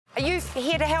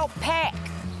here to help pack?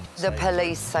 The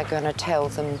police are going to tell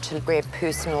them to grab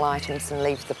personal items and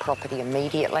leave the property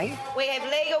immediately. We have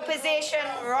legal possession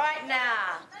right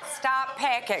now. Start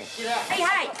packing.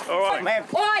 Hey! All right, ma'am.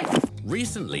 Oi!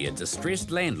 Recently, a distressed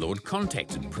landlord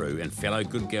contacted Prue and fellow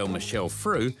good girl Michelle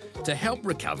Frew to help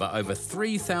recover over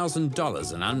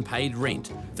 $3,000 in unpaid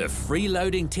rent. The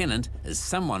freeloading tenant is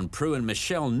someone Prue and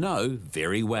Michelle know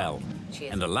very well.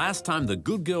 Cheers. And the last time the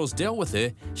good girls dealt with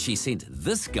her, she sent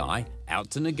this guy out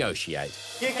to negotiate.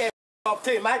 You get off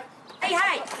too, mate.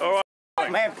 Hey! All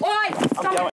right, ma'am. Oi!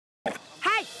 Stop!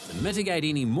 Hey! To mitigate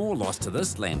any more loss to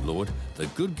this landlord, the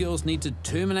good girls need to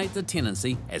terminate the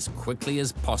tenancy as quickly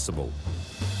as possible.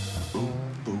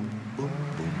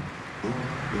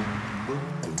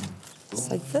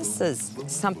 So this is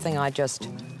something I just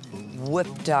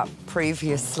whipped up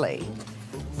previously,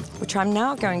 which I'm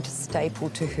now going to staple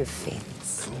to her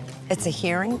fence. It's a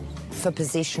hearing for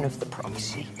possession of the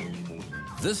property.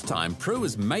 This time, Prue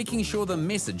is making sure the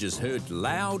message is heard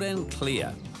loud and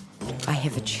clear. I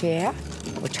have a chair,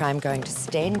 which I'm going to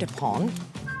stand upon.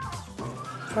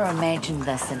 Prue imagined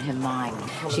this in her mind.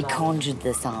 She conjured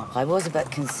this up. I was a bit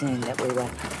concerned that we were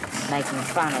making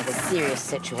fun of a serious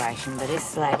situation, but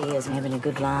this lady is having a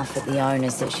good laugh at the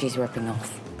owners that she's ripping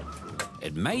off.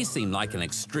 It may seem like an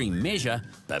extreme measure,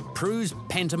 but Prue's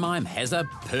pantomime has a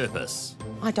purpose.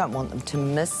 I don't want them to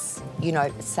miss,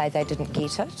 say they didn't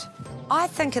get it. I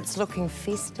think it's looking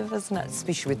festive, isn't it?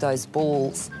 Especially with those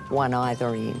balls, one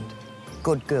either end.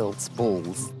 Good girls'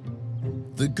 balls.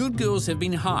 The good girls have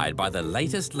been hired by the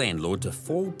latest landlord to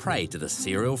fall prey to the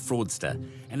serial fraudster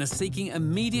and are seeking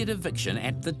immediate eviction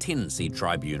at the tenancy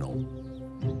tribunal.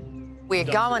 We're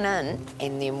going in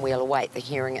and then we'll await the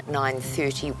hearing at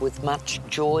 9:30 with much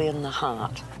joy in the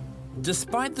heart.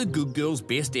 Despite the good girl's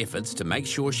best efforts to make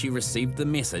sure she received the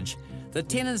message, the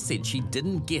tenant said she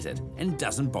didn't get it and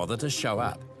doesn't bother to show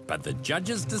up. But the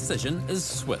judge's decision is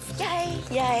swift. Yay,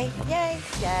 yay, yay,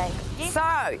 yay.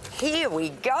 So, here we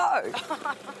go.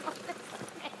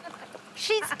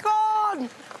 She's gone.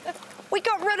 We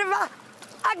got rid of her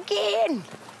again.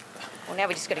 Well, now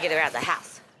we just got to get her out of the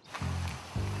house.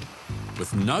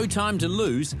 With no time to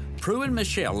lose, Prue and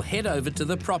Michelle head over to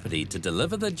the property to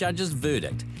deliver the judge's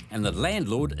verdict, and the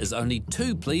landlord is only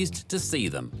too pleased to see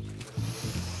them.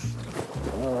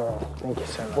 Oh, thank you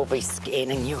so much. We'll be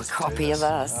scanning you a copy of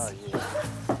this. Oh,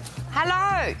 yeah.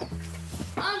 Hello.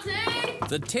 Auntie!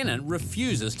 The tenant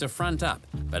refuses to front up,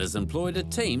 but has employed a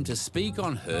team to speak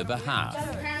on her behalf.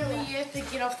 Apparently you have to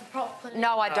get off the property.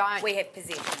 No, I don't. We have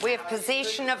possession. We have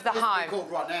possession of the Police home. have been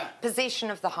called right now.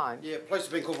 Possession of the home. Yeah, police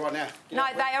have been called right now. No,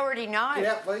 they already know. Get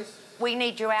out, please. We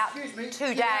need you out Excuse me.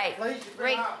 today. Get out, please.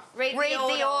 Read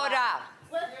the order.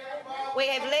 We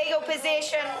have legal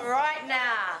possession right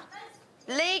now.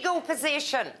 Legal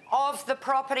possession of the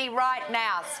property right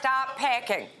now. Start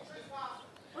packing.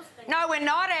 No, we're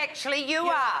not actually. You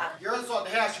are. You're inside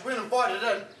the house. You weren't invited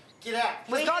in. Get out.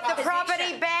 We've got the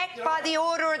property back by the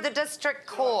order of the district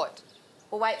court.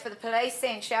 We'll wait for the police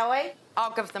then, shall we?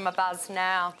 I'll give them a buzz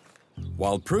now.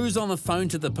 While Prue's on the phone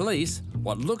to the police,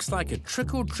 what looks like a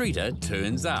trick-or-treater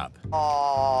turns up.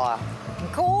 Oh,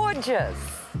 gorgeous.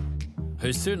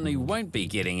 Who certainly won't be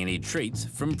getting any treats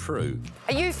from Prue.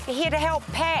 Are you here to help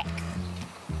pack?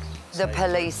 The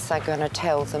police are going to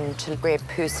tell them to grab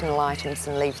personal items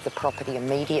and leave the property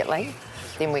immediately.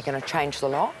 Then we're going to change the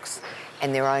locks,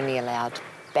 and they're only allowed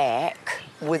back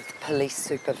with police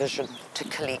supervision to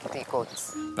collect their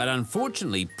goods. But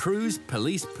unfortunately, Prue's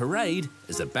police parade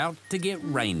is about to get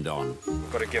rained on.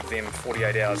 We've got to give them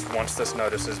 48 hours once this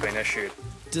notice has been issued.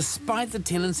 Despite the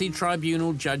tenancy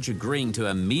tribunal judge agreeing to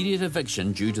immediate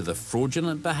eviction due to the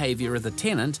fraudulent behaviour of the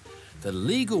tenant, the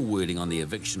legal wording on the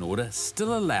eviction order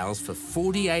still allows for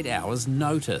 48 hours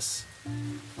notice.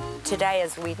 Today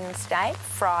is Wednesday,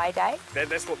 Friday.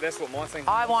 That's what my thing.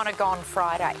 I want to go on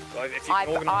Friday. Well, if you can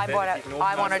organise that,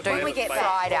 I want to do When we get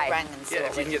Friday. back, Yeah,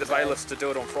 if you can get the bailiffs to do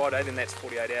it on Friday, then that's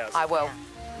 48 hours. I will.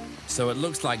 So it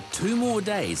looks like 2 more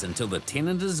days until the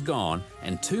tenant is gone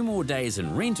and 2 more days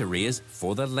in rent arrears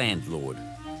for the landlord.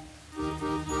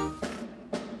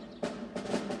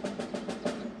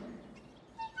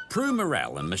 Prue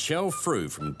Morrell and Michelle Frew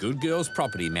from Good Girls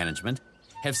Property Management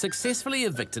have successfully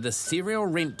evicted a serial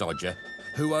rent dodger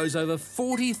who owes over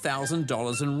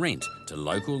 $40,000 in rent to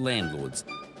local landlords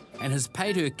and has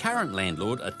paid her current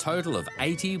landlord a total of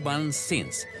 81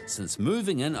 cents since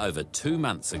moving in over 2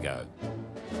 months ago.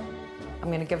 I'm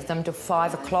going to give them till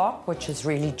 5 o'clock, which is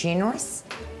really generous.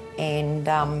 And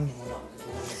then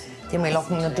we're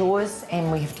locking the doors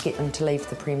and we have to get them to leave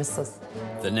the premises.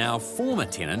 The now former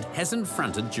tenant hasn't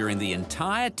fronted during the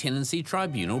entire tenancy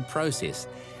tribunal process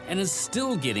and is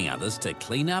still getting others to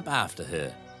clean up after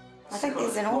her. I think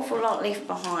there's an awful lot left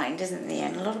behind, isn't there?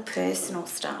 And a lot of personal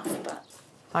stuff, but...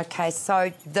 OK,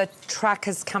 so the truck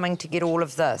is coming to get all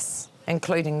of this,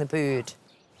 including the bird.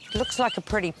 Looks like a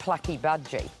pretty plucky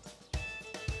budgie.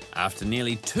 After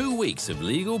nearly 2 weeks of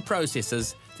legal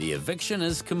processes, the eviction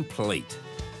is complete.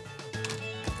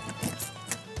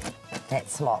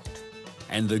 That's locked.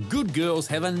 And the good girls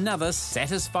have another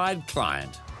satisfied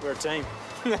client. We're a team.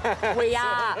 We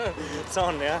are. It's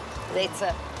on now. That's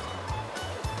it.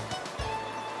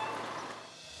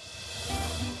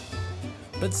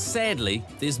 But sadly,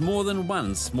 there's more than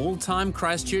one small-time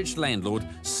Christchurch landlord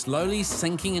slowly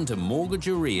sinking into mortgage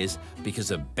arrears because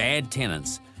of bad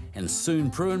tenants, and soon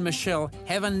Prue and Michelle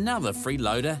have another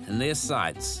freeloader in their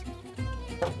sights.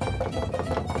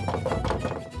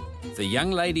 The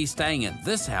young lady staying at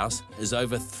this house is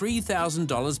over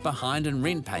 $3,000 behind in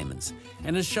rent payments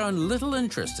and has shown little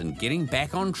interest in getting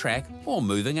back on track or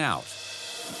moving out.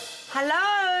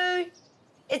 Hello?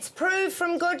 It's Prue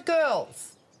from Good Girls.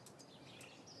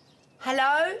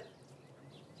 Hello?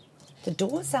 The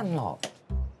door's unlocked.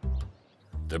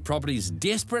 The property's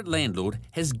desperate landlord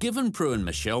has given Prue and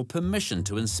Michelle permission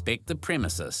to inspect the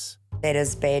premises. That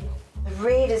is bad. The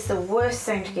red is the worst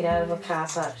thing to get out of a car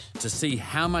park. To see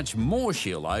how much more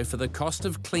she'll owe for the cost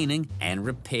of cleaning and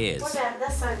repairs. What about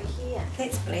this over here?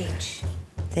 That's bleach.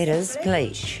 That is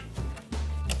bleach.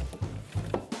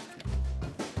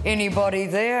 Anybody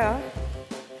there?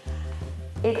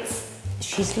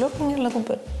 She's looking a little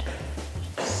bit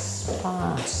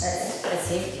sparse.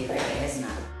 It's empty right there, isn't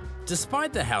it?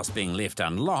 Despite the house being left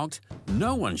unlocked,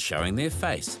 no one's showing their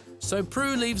face, so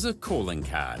Prue leaves a calling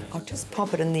card I'll just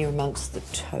pop it in there amongst the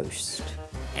toast.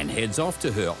 and heads off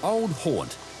to her old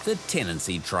haunt, the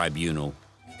Tenancy Tribunal.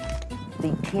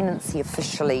 The tenancy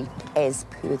officially, as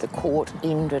per the court,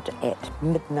 ended at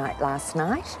midnight last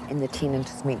night, and the tenant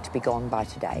is meant to be gone by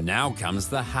today. Now comes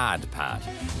the hard part.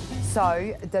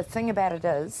 So the thing about it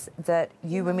is that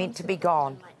you were meant to be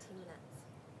gone.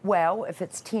 Well, if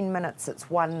it's 10 minutes, it's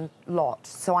one lot.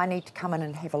 So I need to come in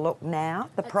and have a look now.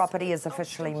 The property is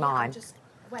officially mine.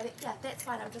 Yeah, that's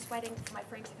fine. I'm just waiting for my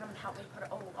friend to come and help me put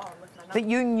it all on with my But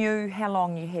you knew how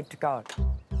long you had to go.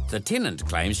 The tenant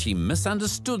claims she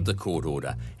misunderstood the court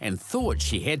order and thought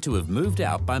she had to have moved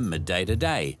out by midday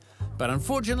today. But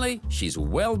unfortunately, she's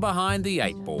well behind the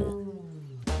 8 ball.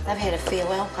 They've had a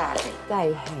farewell party.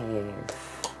 They have.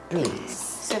 Yes.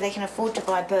 So they can afford to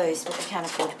buy booze, but they can't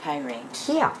afford to pay rent.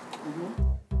 Yeah.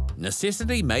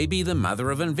 Necessity may be the mother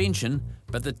of invention,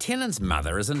 but the tenant's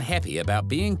mother isn't happy about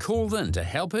being called in to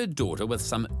help her daughter with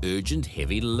some urgent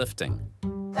heavy lifting.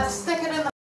 Just stick it in the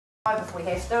drive if we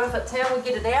have to. If it's how we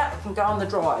get it out, it can go on the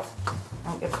drive.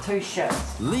 I'll give 2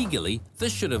 shifts. Legally,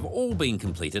 this should have all been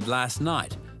completed last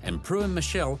night, and Prue and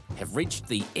Michelle have reached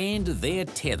the end of their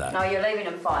tether. No, you're leaving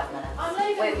in 5 minutes. I'm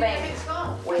leaving.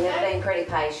 We have been pretty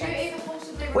patient.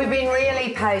 We've been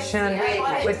really patient.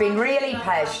 We've been really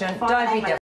patient. Don't be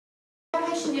different.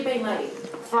 How patient you been, lady?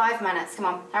 5 minutes, come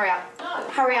on, hurry up. No.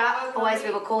 Hurry up, otherwise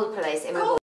we will call the police and we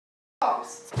will...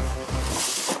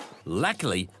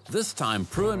 Luckily, this time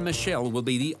Prue and Michelle will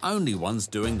be the only ones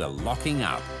doing the locking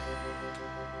up.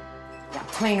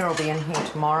 Cleaner will be in here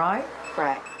tomorrow.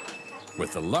 Great.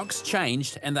 With the locks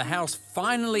changed and the house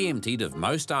finally emptied of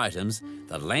most items,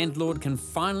 the landlord can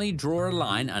finally draw a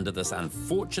line under this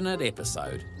unfortunate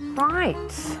episode. Right.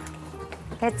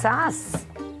 That's us.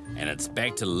 And it's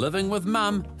back to living with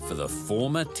Mum for the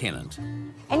former tenant.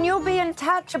 And you'll be in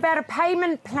touch about a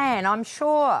payment plan, I'm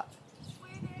sure.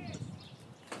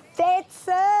 That's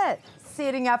it.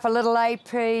 Setting up a little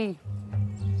AP.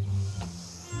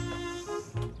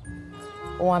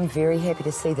 Oh, I'm very happy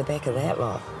to see the back of that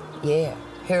lot. Yeah,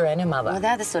 her and her mother. Well,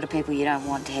 they're the sort of people you don't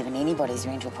want to have in anybody's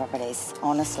rental properties,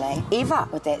 honestly. Ever.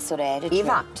 With that sort of attitude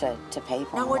Ever. to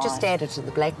people. No, we'll just add it to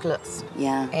the blacklist.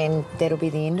 Yeah. And that'll be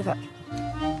the end of it.